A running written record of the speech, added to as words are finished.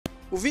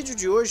O vídeo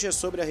de hoje é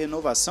sobre a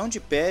renovação de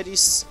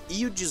Perez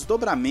e o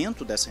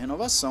desdobramento dessa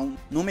renovação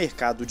no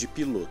mercado de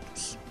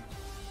pilotos.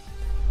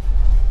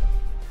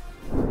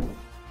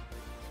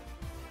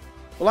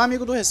 Olá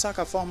amigo do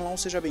Ressaca Fórmula 1,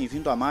 seja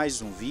bem-vindo a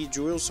mais um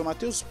vídeo. Eu sou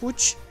Matheus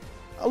Pucci.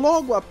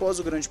 Logo após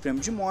o Grande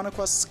Prêmio de Mônaco,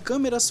 as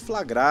câmeras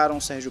flagraram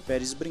Sérgio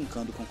Perez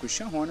brincando com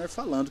Christian Horner,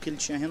 falando que ele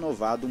tinha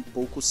renovado um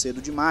pouco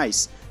cedo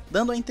demais,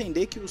 dando a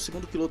entender que o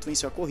segundo piloto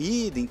venceu a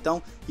corrida,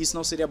 então isso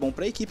não seria bom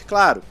para a equipe,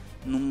 claro,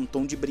 num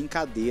tom de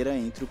brincadeira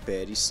entre o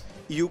Perez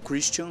e o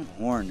Christian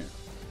Horner.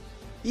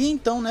 E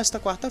então, nesta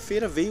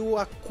quarta-feira, veio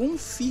a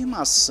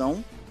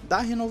confirmação da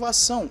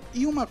renovação,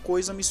 e uma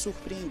coisa me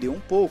surpreendeu um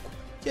pouco,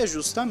 que é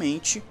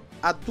justamente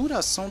a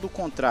duração do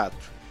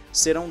contrato.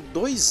 Serão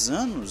 2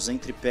 anos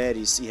entre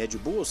Perez e Red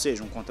Bull, ou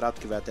seja, um contrato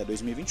que vai até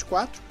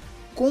 2024,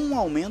 com um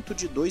aumento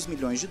de 2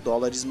 milhões de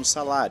dólares no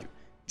salário.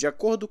 De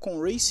acordo com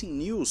o Racing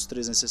News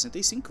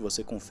 365, que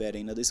você confere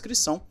aí na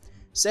descrição,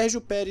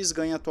 Sérgio Perez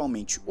ganha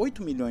atualmente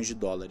 8 milhões de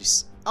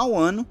dólares ao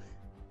ano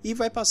e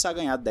vai passar a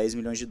ganhar 10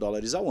 milhões de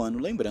dólares ao ano,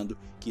 lembrando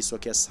que isso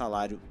aqui é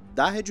salário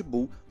da Red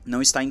Bull,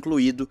 não está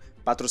incluído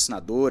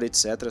patrocinador,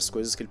 etc, as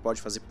coisas que ele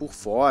pode fazer por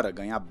fora,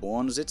 ganhar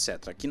bônus,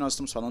 etc. Aqui nós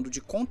estamos falando de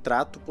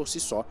contrato por si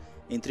só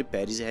entre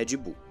Perez e Red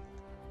Bull.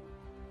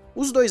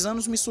 Os 2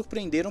 anos me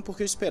surpreenderam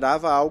porque eu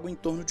esperava algo em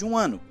torno de 1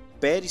 ano.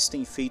 Perez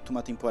tem feito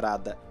uma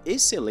temporada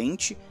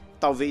excelente,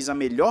 talvez a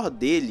melhor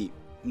dele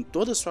em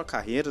toda a sua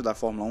carreira da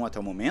Fórmula 1 até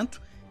o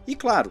momento, e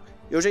claro,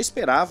 eu já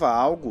esperava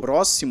algo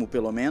próximo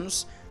pelo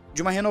menos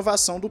de uma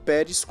renovação do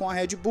Perez com a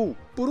Red Bull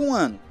por 1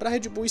 ano, para a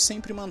Red Bull ir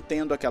sempre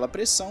mantendo aquela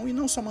pressão e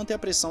não só manter a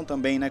pressão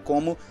também, né,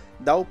 como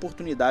dar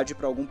oportunidade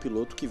para algum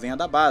piloto que venha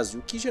da base,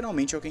 o que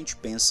geralmente é o que a gente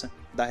pensa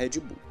da Red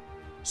Bull.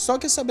 Só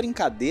que essa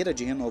brincadeira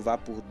de renovar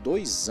por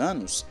 2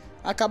 anos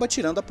acaba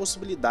tirando a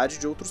possibilidade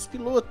de outros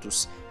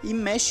pilotos e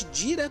mexe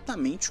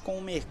diretamente com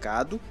o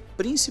mercado,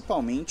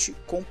 principalmente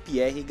com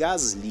Pierre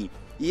Gasly.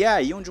 E é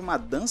aí onde uma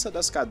dança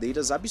das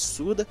cadeiras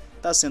absurda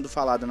está sendo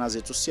falada nas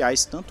redes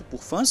sociais, tanto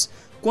por fãs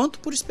quanto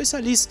por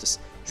especialistas,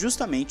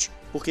 justamente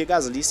porque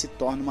Gasly se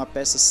torna uma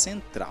peça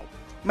central.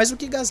 Mas o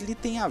que Gasly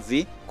tem a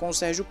ver com o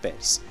Sérgio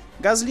Perez?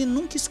 Gasly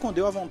nunca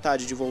escondeu a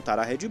vontade de voltar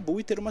à Red Bull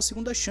e ter uma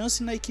segunda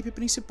chance na equipe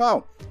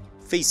principal.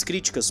 Fez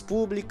críticas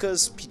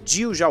públicas,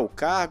 pediu já o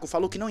cargo,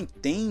 falou que não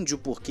entende o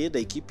porquê da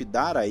equipe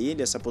dar a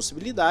ele essa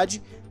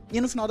possibilidade e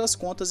no final das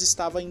contas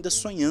estava ainda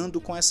sonhando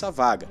com essa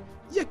vaga.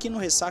 E aqui no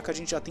Ressaca a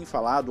gente já tem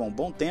falado há um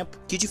bom tempo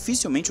que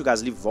dificilmente o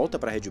Gasly volta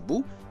para a Red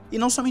Bull, e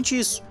não somente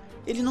isso,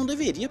 ele não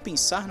deveria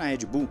pensar na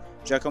Red Bull,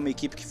 já que é uma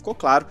equipe que ficou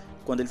claro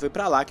quando ele foi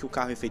para lá que o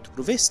carro é feito para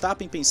o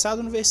Verstappen,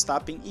 pensado no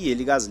Verstappen, e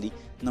ele, Gasly,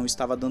 não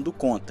estava dando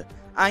conta.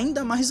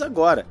 Ainda mais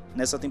agora,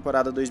 nessa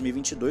temporada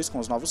 2022 com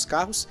os novos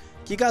carros,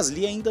 que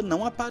Gasly ainda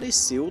não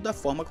apareceu da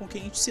forma com que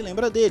a gente se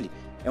lembra dele.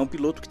 É um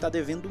piloto que está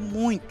devendo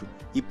muito,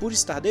 e por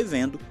estar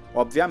devendo,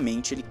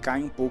 obviamente ele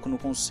cai um pouco no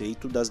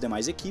conceito das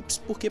demais equipes,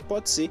 porque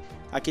pode ser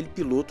aquele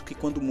piloto que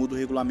quando muda o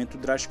regulamento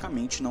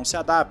drasticamente não se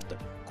adapta,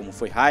 como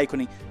foi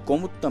Raikkonen,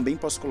 como também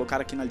posso colocar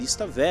aqui na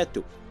lista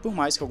Vettel, por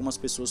mais que algumas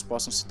pessoas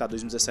possam citar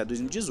 2017 e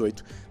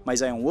 2018,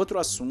 mas aí é um outro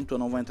assunto, eu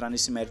não vou entrar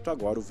nesse mérito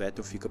agora, o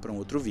Vettel fica para um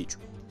outro vídeo.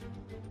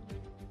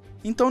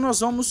 Então nós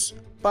vamos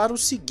para o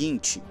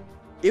seguinte.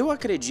 Eu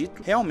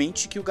acredito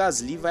realmente que o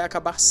Gasly vai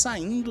acabar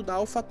saindo da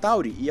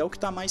AlphaTauri e é o que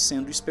está mais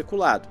sendo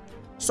especulado.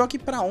 Só que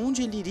para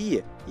onde ele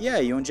iria? E é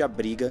aí onde a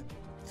briga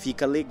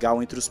fica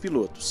legal entre os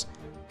pilotos.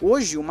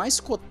 Hoje o mais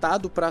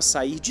cotado para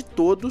sair de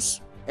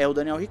todos é o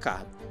Daniel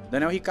Ricciardo.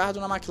 Daniel Ricciardo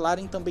na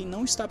McLaren também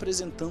não está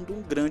apresentando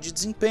um grande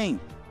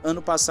desempenho.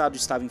 Ano passado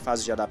estava em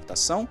fase de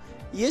adaptação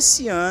e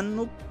esse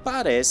ano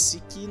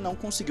parece que não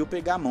conseguiu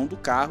pegar a mão do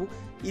carro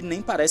e nem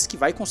parece que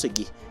vai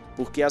conseguir,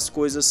 porque as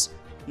coisas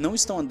não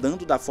estão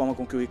andando da forma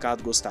com que o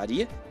Ricciardo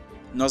gostaria.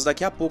 Nós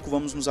daqui a pouco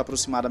vamos nos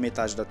aproximar da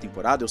metade da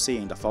temporada, eu sei,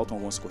 ainda faltam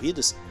algumas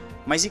corridas,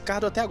 mas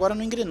Ricciardo até agora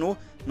não engrenou,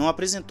 não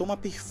apresentou uma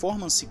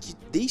performance que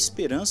dê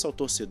esperança ao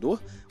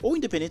torcedor, ou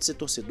independente de ser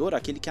torcedor,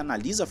 aquele que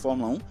analisa a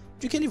Fórmula 1,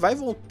 de que ele vai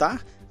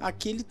voltar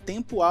àquele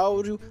tempo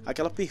áureo,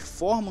 aquela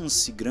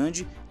performance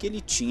grande que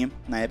ele tinha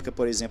na época,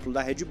 por exemplo,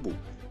 da Red Bull.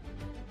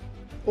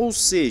 Ou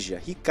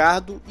seja,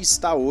 Ricciardo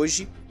está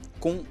hoje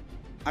com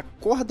a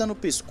corda no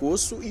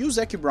pescoço, e o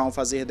Zac Brown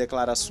fazer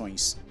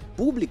declarações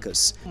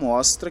públicas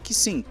mostra que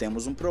sim,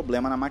 temos um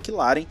problema na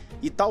McLaren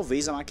e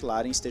talvez a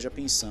McLaren esteja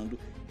pensando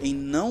em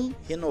não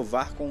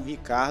renovar com o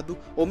Ricciardo,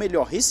 ou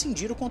melhor,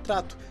 rescindir o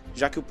contrato,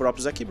 já que o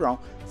próprio Zac Brown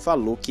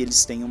falou que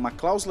eles têm uma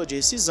cláusula de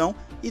rescisão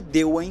e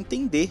deu a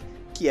entender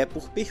que é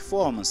por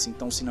performance,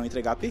 então se não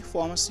entregar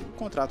performance, o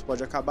contrato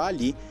pode acabar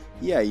ali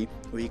e aí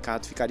o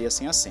Ricciardo ficaria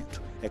sem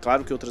assento. É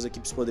claro que outras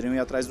equipes poderiam ir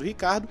atrás do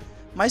Ricciardo,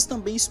 mas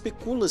também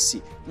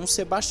especula-se um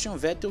Sebastian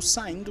Vettel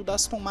saindo da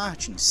Aston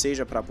Martin,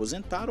 seja para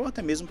aposentar ou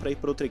até mesmo para ir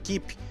para outra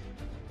equipe.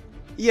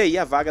 E aí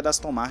a vaga da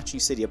Aston Martin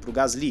seria para o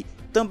Gasly.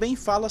 Também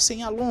fala-se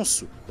em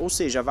Alonso, ou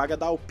seja, a vaga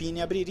da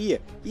Alpine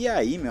abriria. E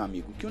aí, meu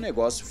amigo, que o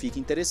negócio fica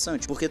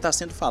interessante, porque está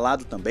sendo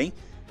falado também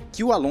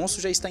que o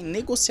Alonso já está em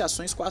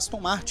negociações com a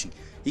Aston Martin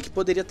e que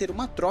poderia ter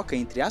uma troca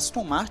entre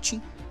Aston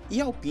Martin e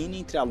Alpine,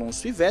 entre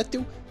Alonso e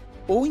Vettel,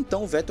 ou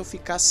então o Vettel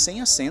ficar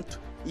sem assento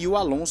e o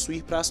Alonso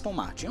ir para a Aston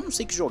Martin. Eu não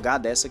sei que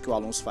jogada é essa que o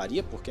Alonso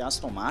faria, porque a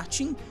Aston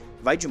Martin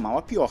vai de mal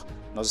a pior.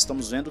 Nós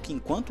estamos vendo que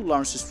enquanto o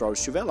Lawrence Stroll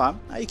estiver lá,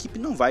 a equipe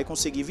não vai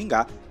conseguir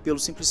vingar pelo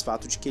simples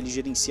fato de que ele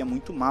gerencia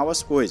muito mal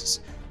as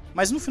coisas.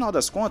 Mas no final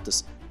das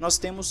contas, nós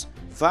temos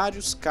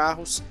vários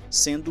carros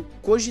sendo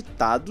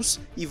cogitados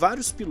e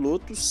vários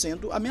pilotos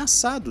sendo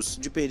ameaçados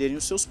de perderem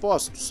os seus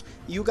postos.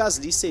 E o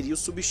Gasly seria o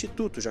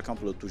substituto, já que é um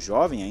piloto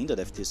jovem ainda,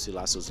 deve ter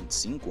lá seus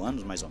 25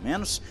 anos mais ou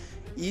menos,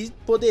 e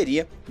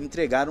poderia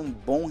entregar um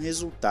bom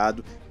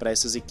resultado para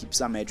essas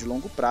equipes a médio e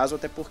longo prazo,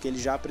 até porque ele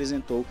já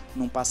apresentou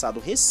num passado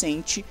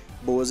recente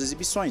boas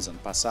exibições. Ano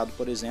passado,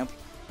 por exemplo,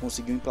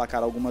 conseguiu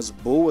emplacar algumas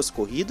boas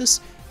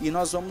corridas e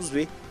nós vamos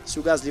ver se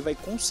o Gasly vai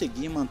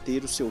conseguir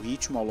manter o seu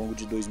ritmo ao longo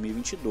de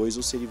 2022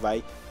 ou se ele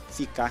vai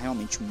ficar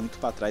realmente muito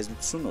para trás do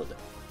Tsunoda.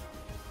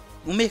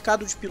 O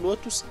mercado de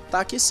pilotos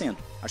está aquecendo,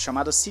 a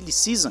chamada Silly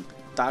Season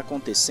está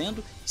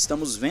acontecendo,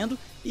 estamos vendo,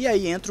 e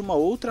aí entra uma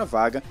outra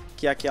vaga,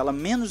 que é aquela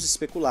menos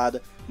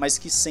especulada, mas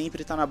que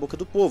sempre está na boca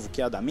do povo, que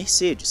é a da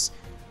Mercedes.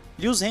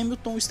 Lewis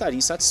Hamilton estaria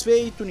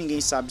insatisfeito, ninguém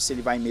sabe se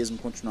ele vai mesmo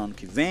continuar ano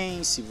que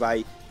vem, se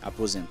vai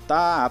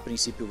aposentar, a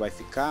princípio vai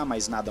ficar,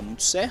 mas nada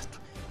muito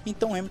certo.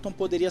 Então Hamilton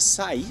poderia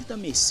sair da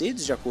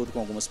Mercedes, de acordo com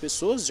algumas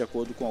pessoas, de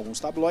acordo com alguns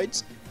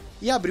tabloides,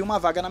 e abrir uma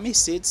vaga na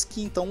Mercedes,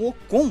 que então o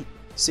Ocon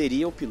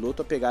seria o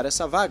piloto a pegar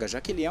essa vaga, já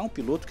que ele é um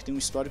piloto que tem um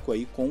histórico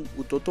aí com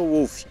o Toto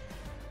Wolff.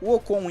 O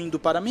Ocon indo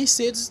para a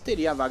Mercedes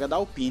teria a vaga da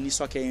Alpine,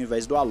 só que aí, ao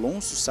invés do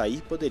Alonso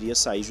sair, poderia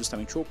sair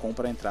justamente o Ocon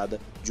para a entrada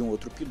de um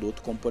outro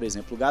piloto, como por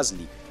exemplo o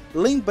Gasly.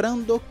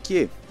 Lembrando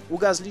que o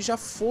Gasly já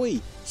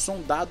foi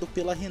sondado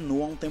pela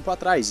Renault há um tempo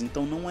atrás,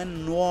 então não é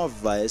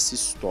nova essa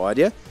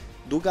história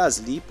do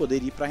Gasly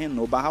poder ir para a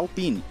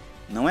Renault/Alpine.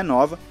 Não é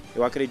nova,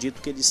 eu acredito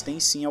que eles têm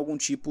sim algum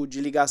tipo de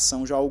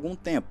ligação já há algum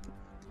tempo.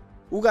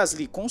 O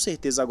Gasly com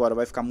certeza agora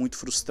vai ficar muito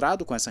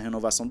frustrado com essa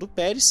renovação do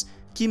Perez,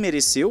 que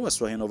mereceu a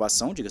sua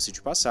renovação, diga-se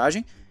de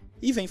passagem,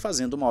 e vem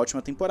fazendo uma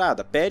ótima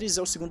temporada. Perez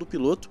é o segundo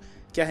piloto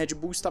que a Red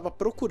Bull estava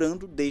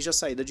procurando desde a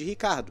saída de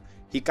Ricardo.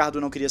 Ricardo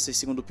não queria ser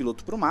segundo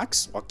piloto para o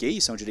Max, ok,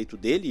 isso é um direito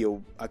dele,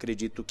 eu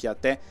acredito que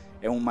até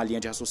é uma linha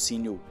de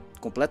raciocínio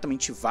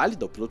completamente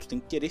válida, o piloto tem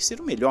que querer ser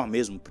o melhor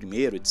mesmo, o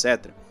primeiro,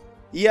 etc.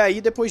 E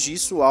aí, depois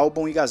disso, o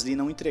Albon e Gasly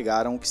não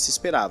entregaram o que se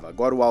esperava.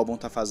 Agora o Albon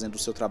está fazendo o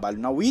seu trabalho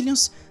na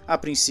Williams, a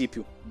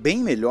princípio bem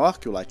melhor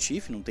que o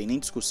Latifi, não tem nem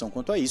discussão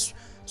quanto a isso,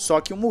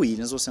 só que o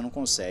Williams você não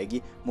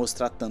consegue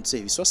mostrar tanto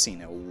serviço assim,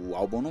 né? O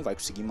Albon não vai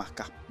conseguir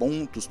marcar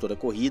pontos toda a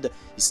corrida,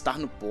 estar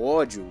no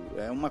pódio,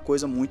 é uma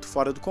coisa muito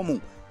fora do comum.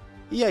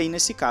 E aí,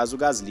 nesse caso, o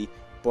Gasly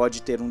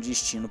pode ter um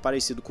destino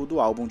parecido com o do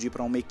Albon de ir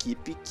para uma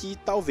equipe que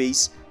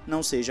talvez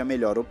não seja a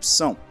melhor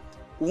opção.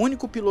 O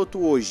único piloto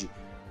hoje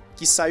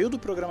que saiu do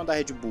programa da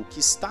Red Bull, que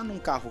está num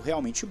carro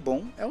realmente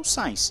bom, é o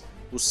Sainz.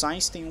 O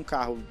Sainz tem um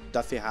carro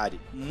da Ferrari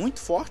muito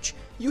forte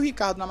e o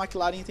Ricardo na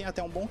McLaren tem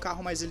até um bom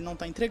carro, mas ele não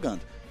está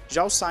entregando.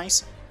 Já o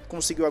Sainz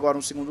conseguiu agora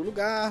um segundo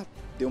lugar,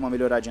 deu uma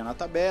melhoradinha na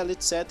tabela,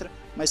 etc.,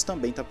 mas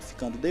também está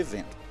ficando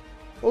devendo.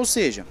 Ou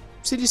seja,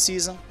 Silly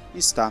Season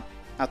está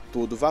a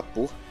todo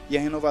vapor e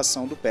a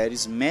renovação do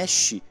Perez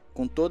mexe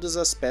com todas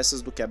as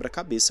peças do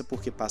quebra-cabeça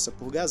porque passa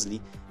por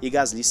Gasly, e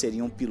Gasly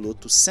seria um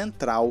piloto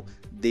central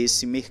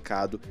desse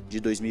mercado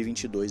de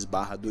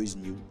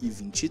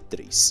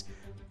 2022/2023.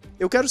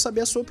 Eu quero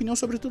saber a sua opinião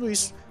sobre tudo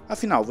isso.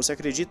 Afinal, você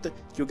acredita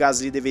que o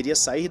Gasly deveria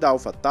sair da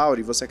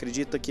AlphaTauri? Você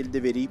acredita que ele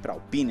deveria ir para a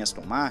Alpine,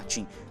 Aston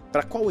Martin?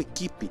 Para qual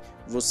equipe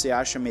você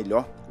acha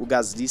melhor o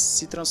Gasly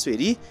se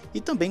transferir?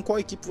 E também qual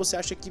equipe você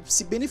acha que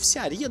se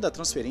beneficiaria da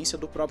transferência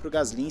do próprio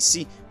Gasly em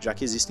si, já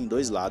que existem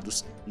dois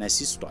lados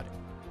nessa história?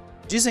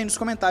 Diz aí nos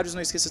comentários,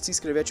 não esqueça de se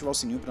inscrever e ativar o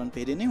sininho para não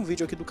perder nenhum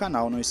vídeo aqui do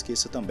canal. Não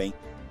esqueça também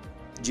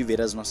de ver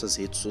as nossas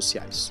redes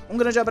sociais. Um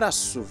grande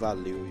abraço,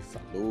 valeu e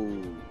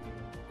falou!